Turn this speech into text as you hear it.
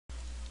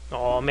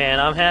Oh man,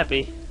 I'm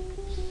happy.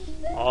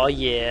 Oh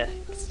yeah,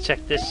 let's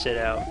check this shit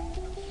out.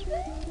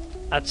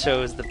 I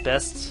chose the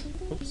best,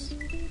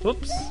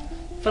 whoops,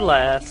 for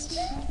last.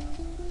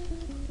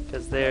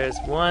 Because there's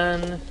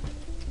one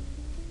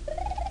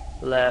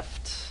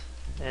left,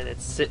 and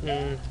it's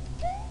sitting,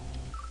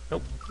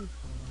 nope,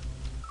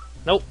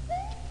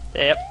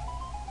 yep,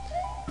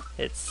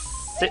 it's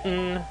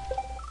sitting,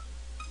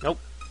 nope,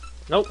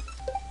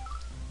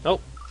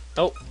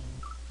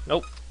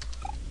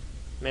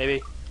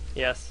 maybe,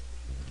 yes,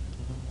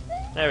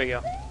 there we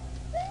go.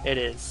 It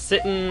is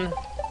sitting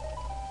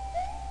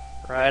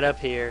right up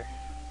here.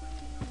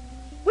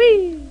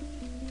 Whee!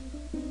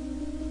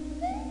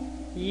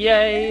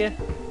 Yay!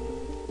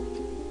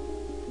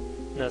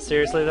 No,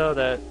 seriously though,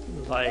 that,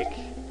 like,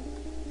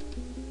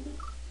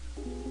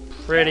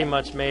 pretty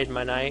much made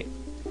my night.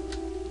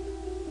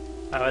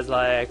 I was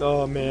like,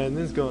 oh man,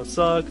 this is gonna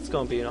suck, it's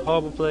gonna be in a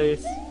horrible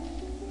place.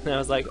 And I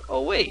was like,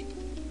 oh wait,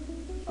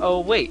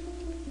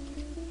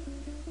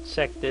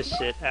 check this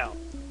shit out.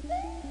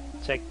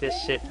 Check this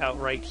shit out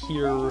right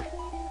here.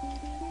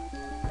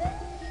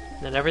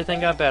 And then everything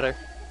got better.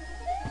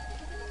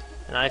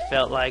 And I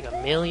felt like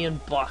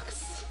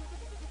 $1,000,000,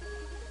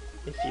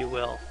 if you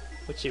will,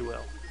 which you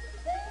will.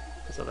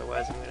 Because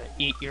otherwise I'm gonna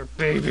eat your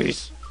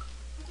babies.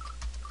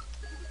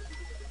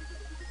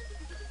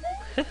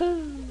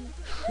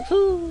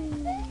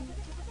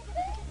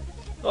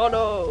 Oh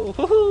no!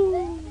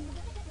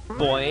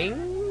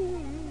 Boing!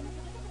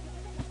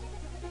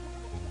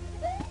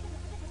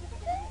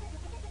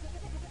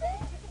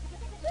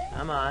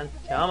 Come on,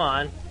 come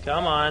on,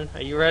 come on.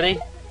 Are you ready?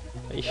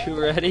 Are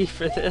you ready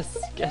for this?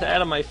 Get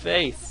out of my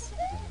face.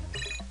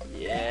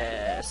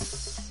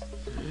 Yes.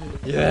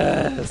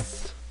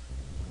 Yes.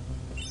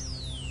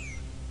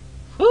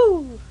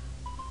 Whew.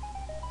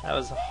 That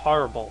was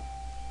horrible.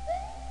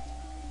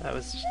 That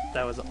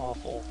was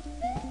awful.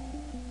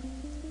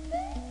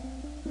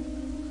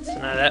 So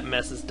now that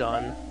mess is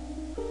done.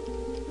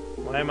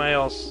 Why am I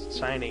all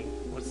shiny?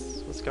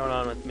 What's going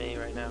on with me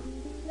right now?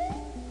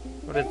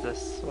 What is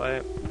this? Why?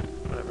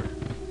 Whatever.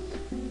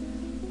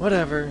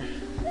 Whatever.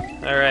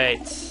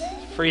 Alright.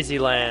 Freezy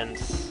Land.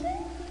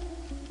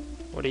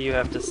 What do you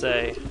have to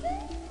say?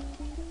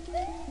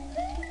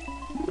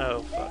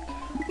 Oh, fuck.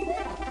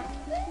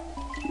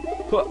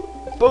 Whoa.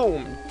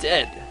 Boom!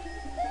 Dead!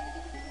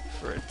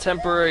 For a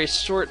temporary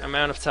short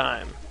amount of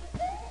time.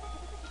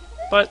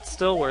 But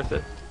still worth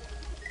it.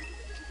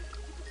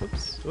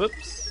 Whoops.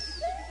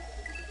 Whoops.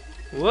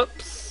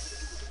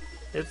 Whoops.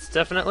 It's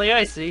definitely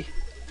icy.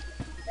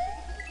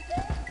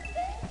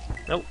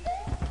 Nope.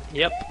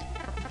 Yep.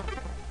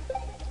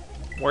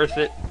 Worth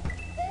it.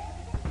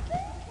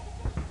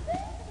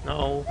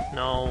 No,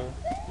 no,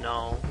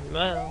 no.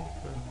 Well,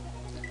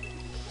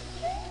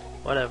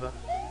 whatever.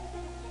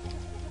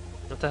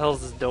 What the hell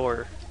is this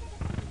door?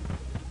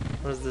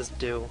 What does this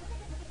do?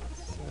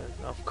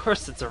 Of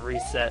course it's a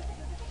reset.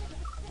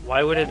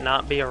 Why would it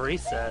not be a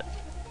reset?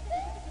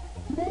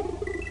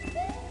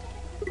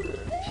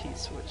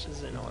 P-switch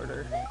is in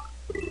order.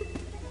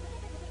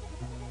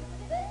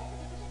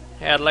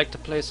 Hey, I'd like to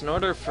place an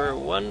order for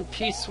 1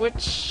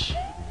 P-switch.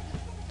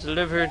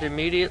 Delivered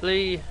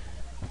immediately.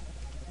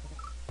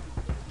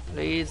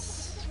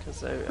 Please,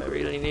 because I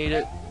really need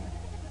it.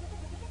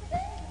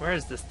 Where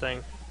is this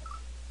thing?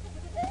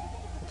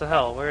 What the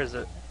hell? Where is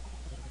it?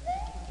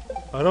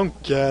 I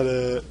don't get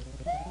it.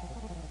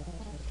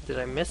 Did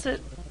I miss it?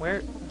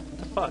 Where? What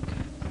the fuck?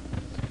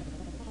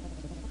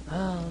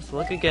 Oh, let's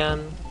look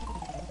again.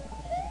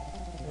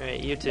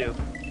 Alright, you two.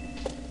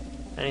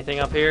 Anything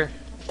up here?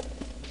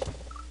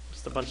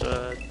 Just a bunch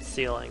of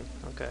ceiling.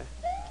 Okay.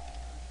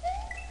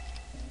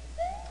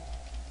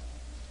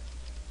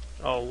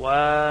 Oh,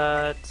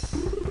 what?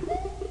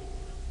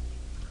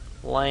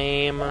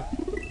 Lame.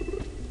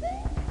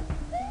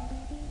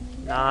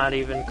 Not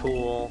even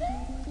cool.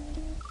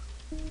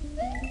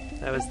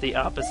 That was the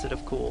opposite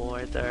of cool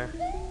right there.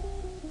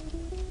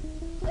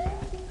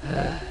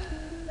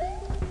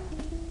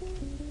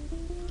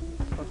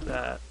 Fuck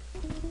that.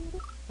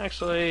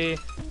 Actually,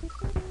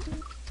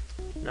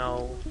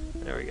 no.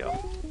 There we go.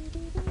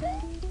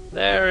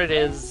 There it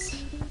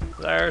is.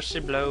 There she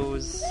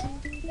blows.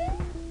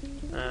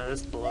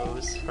 This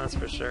blows, that's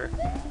for sure.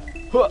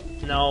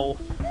 No.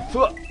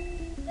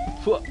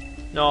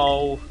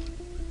 No.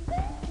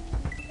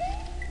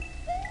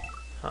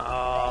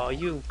 Oh,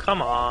 you,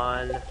 come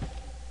on.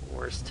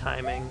 Worst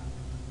timing.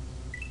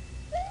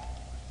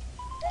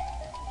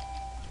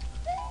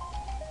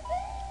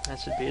 That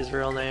should be his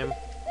real name.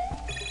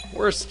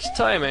 Worst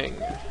timing.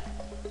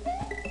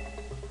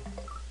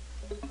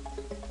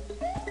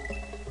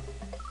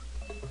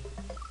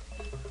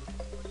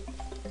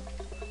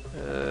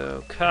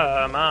 Oh,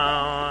 come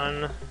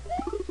on.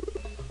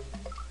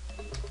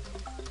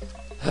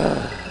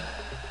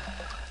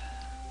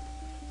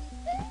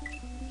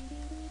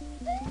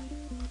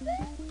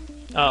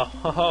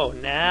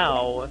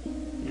 Oh,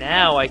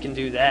 now I can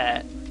do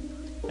that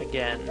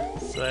again.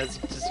 So that's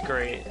just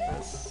great.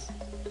 That's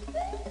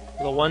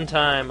the one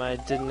time I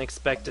didn't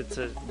expect it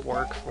to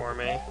work for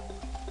me.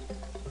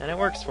 And it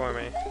works for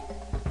me.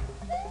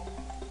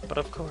 But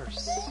of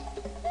course.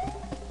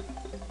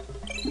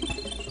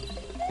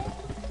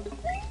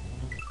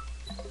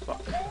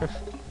 Fuck.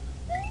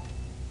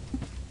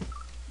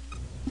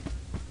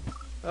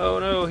 Oh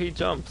no, he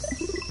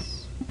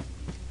jumps.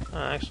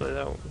 Actually,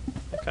 that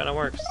kind of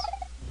works.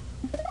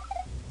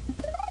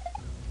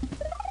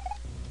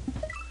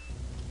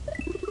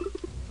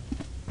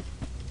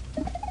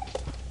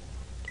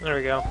 There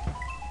we go.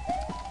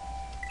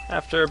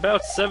 After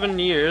about 7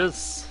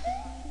 years,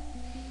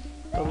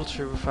 Double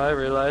True 5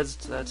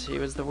 realized that he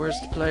was the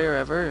worst player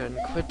ever and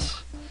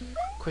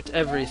quit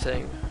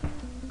everything.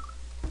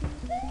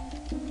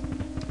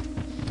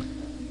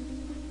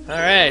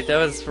 Alright, that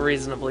was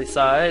reasonably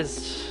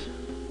sized.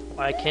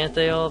 Why can't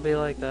they all be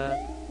like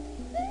that?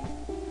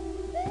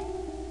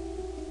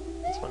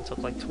 This one took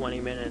like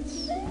 20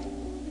 minutes.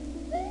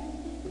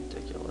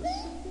 Ridiculous.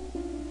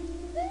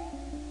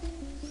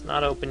 It's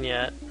not open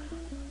yet.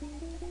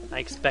 I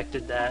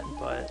expected that,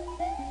 but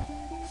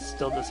it's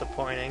still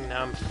disappointing.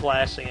 Now I'm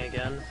flashing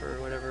again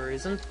for whatever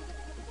reason.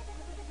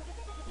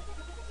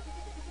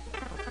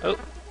 Oh,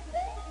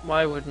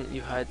 why wouldn't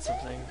you hide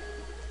something?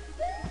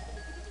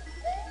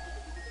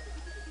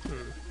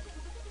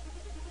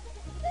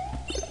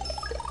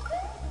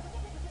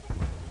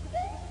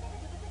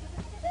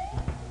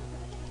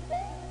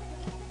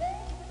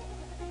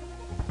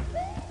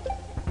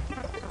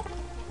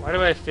 Why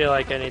do I feel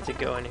like I need to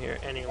go in here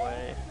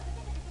anyway?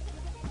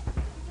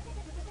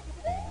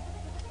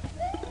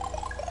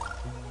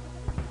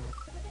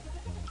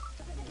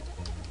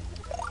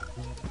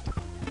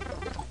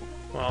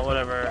 Well,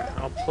 whatever.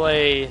 I'll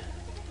play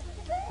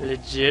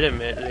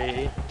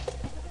legitimately.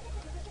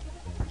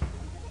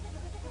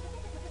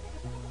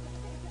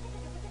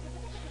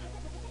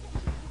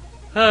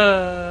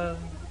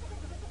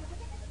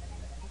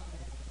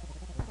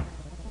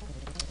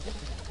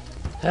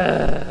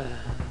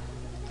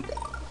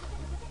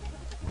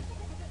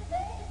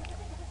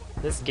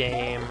 This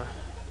game.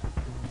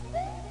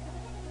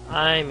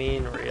 I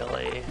mean,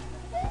 really.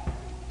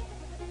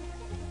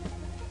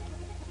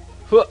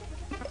 Huh.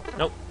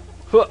 Nope.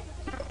 Huh.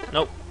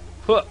 Nope.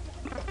 Huh.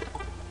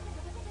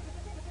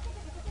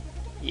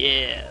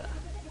 Yeah.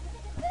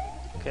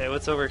 Okay,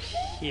 what's over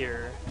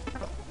here?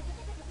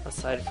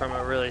 Aside from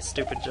a really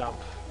stupid jump.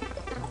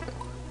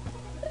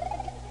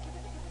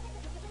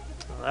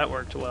 Well, that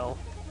worked well.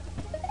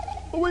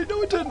 Oh wait,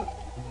 no it didn't!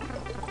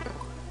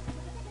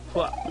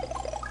 Huh.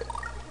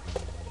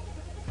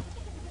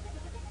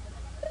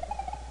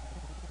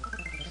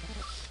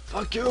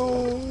 Fuck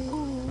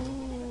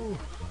you!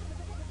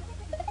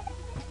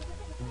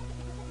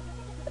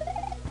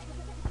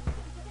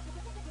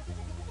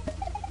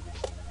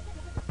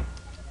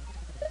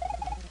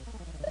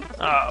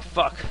 Ah,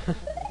 fuck.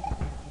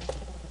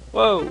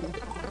 Whoa!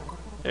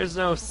 There's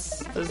no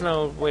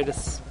way to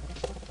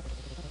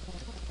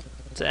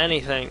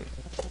anything.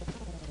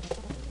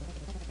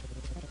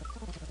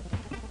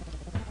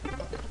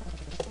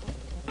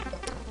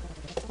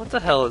 What the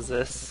hell is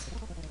this?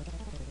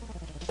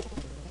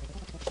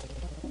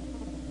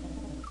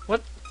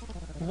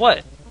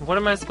 What? What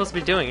am I supposed to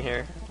be doing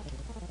here?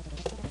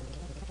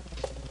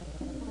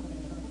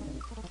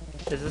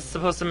 Is this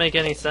supposed to make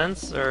any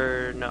sense,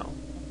 or no?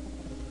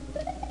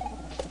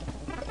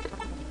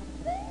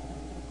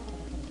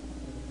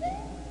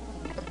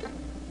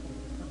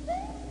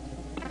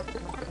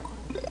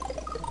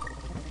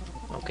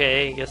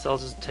 Okay, I guess I'll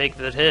just take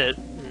that hit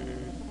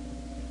and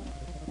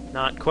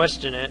not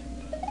question it.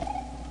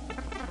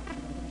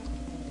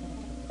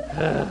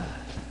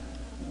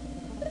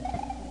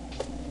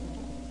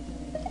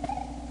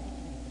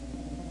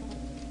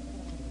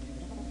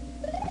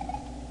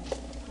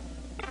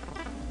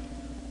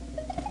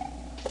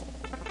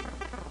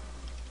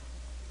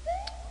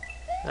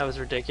 That was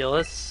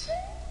ridiculous.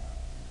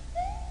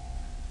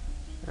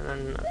 And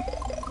then,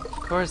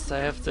 of course, I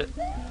have to...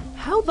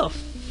 How the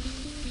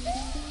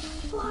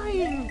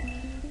flying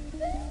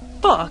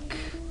fuck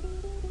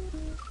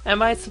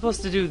am I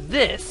supposed to do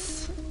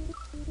this?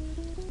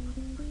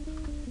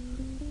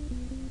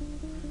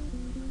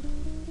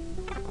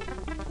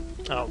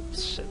 Oh,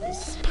 shit, there's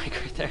a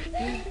spike right there.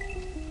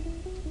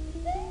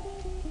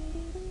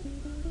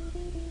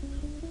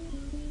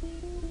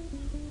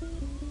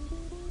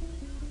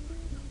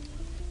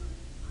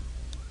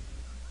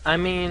 I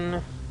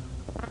mean...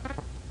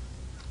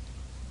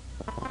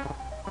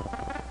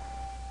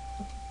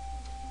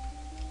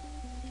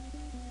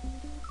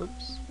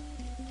 Oops.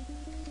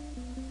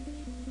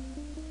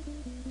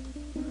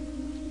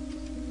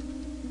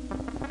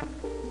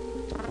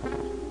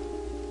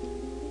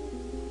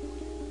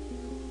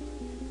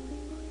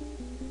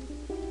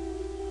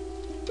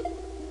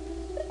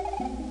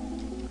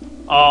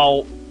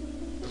 Oh.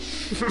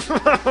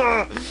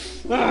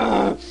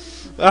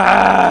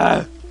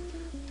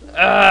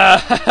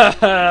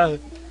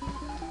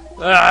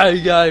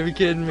 You gotta be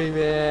kidding me,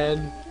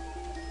 man.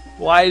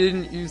 Why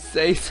didn't you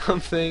say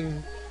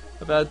something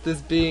about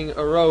this being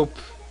a rope?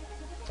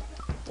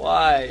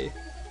 Why?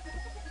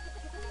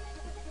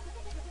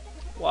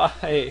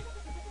 Why?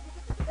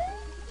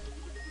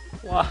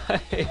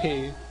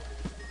 Why?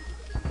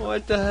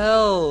 What the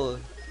hell,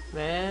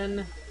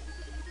 man?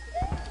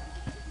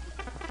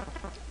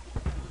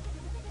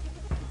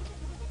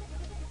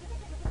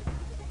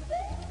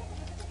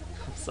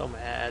 I'm so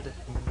mad.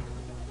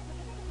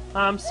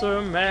 I'm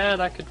so mad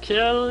I could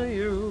kill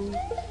you,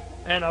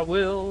 and I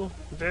will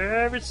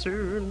very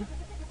soon.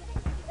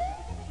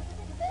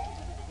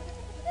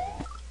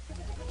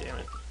 Damn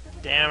it.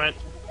 Damn it.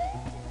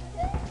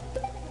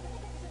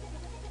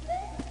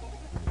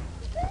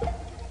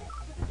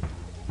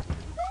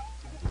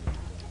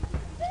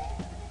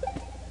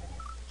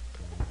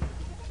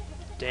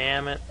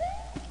 Damn it.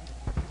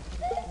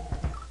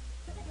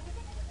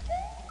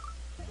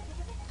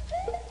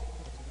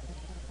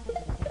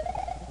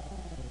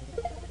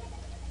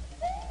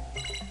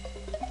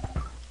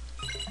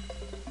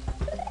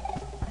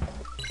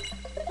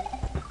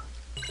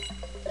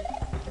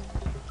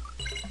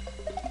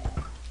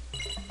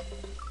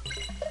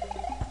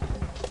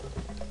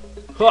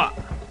 Hua!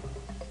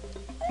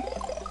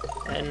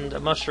 And a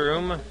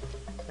mushroom,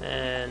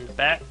 and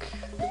back,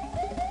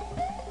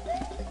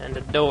 and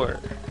a door.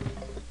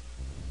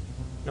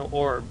 No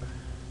orb,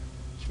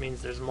 which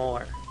means there's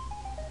more.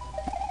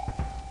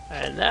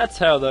 And that's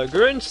how the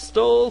Grinch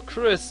stole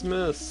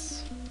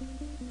Christmas.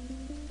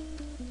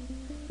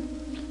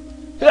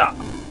 Yeah,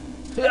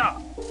 yeah,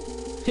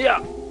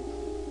 yeah,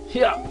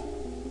 yeah,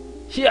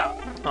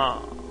 yeah.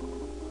 Ah.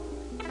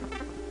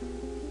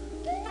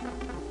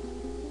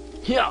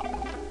 Yeah,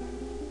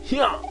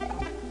 yeah,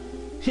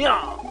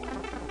 yeah.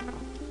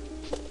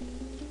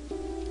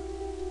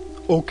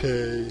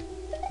 Okay.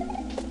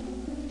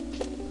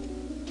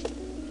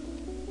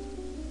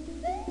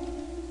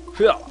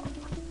 Yeah,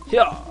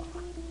 yeah.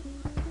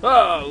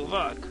 Oh,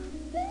 fuck.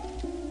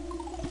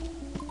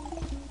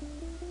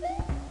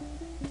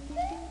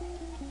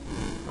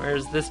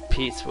 Where's this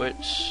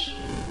P-switch?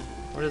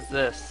 What is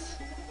this?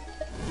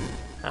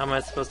 How am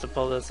I supposed to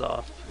pull this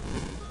off?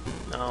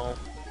 No.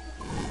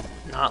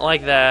 Not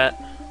like that.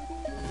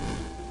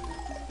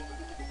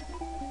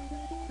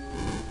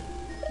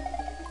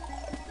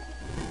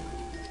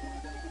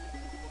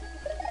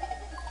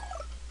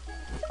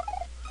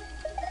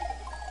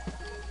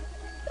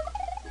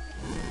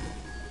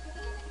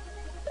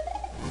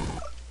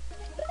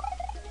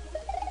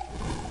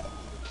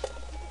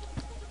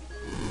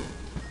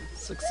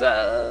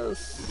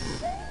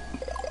 Success!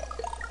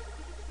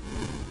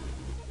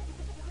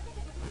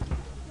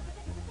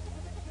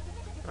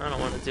 I don't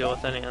want to deal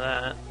with any of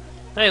that.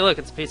 Hey, look,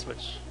 it's a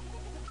P-switch.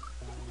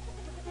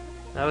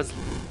 That was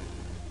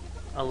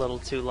a little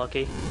too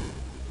lucky.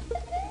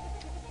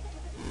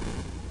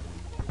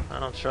 I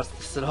don't trust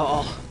this at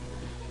all.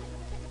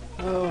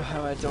 Oh,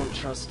 how I don't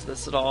trust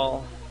this at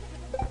all.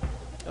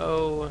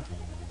 Oh,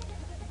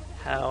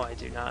 how I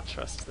do not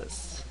trust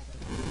this.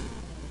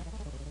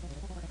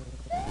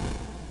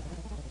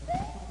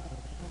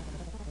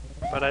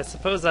 But I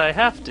suppose I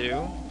have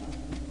to,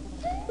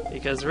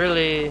 because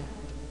really,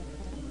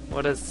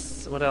 what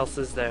else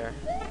is there?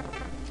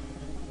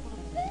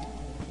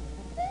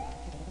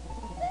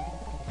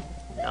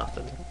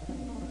 Nothing.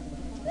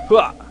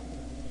 Hua!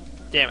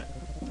 Damn it.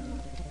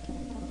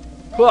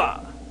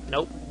 Hua!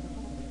 Nope.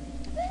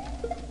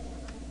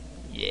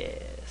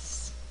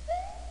 Yes.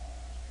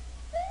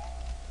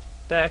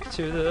 Back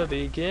to the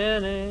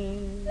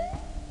beginning.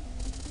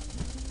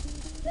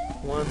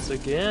 Once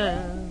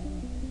again.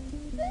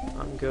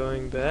 I'm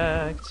going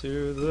back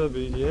to the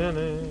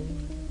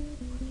beginning.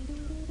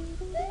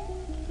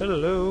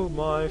 Hello,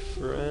 my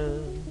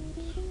friend.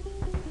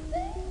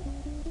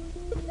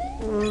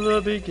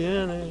 The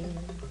beginning.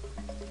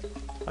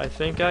 I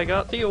think I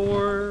got the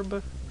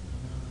orb.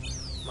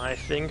 My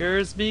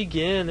finger's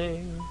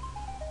beginning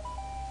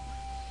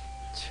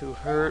to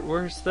hurt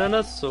worse than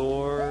a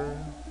sore.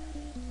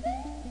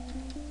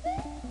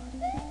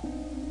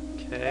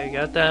 Okay,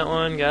 got that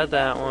one, got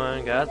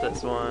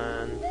this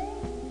one.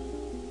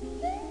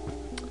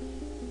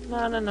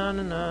 Na na na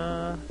na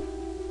na.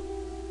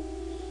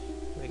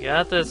 We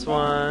got this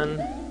one.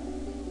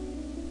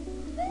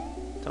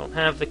 Don't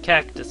have the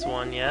cactus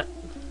one yet.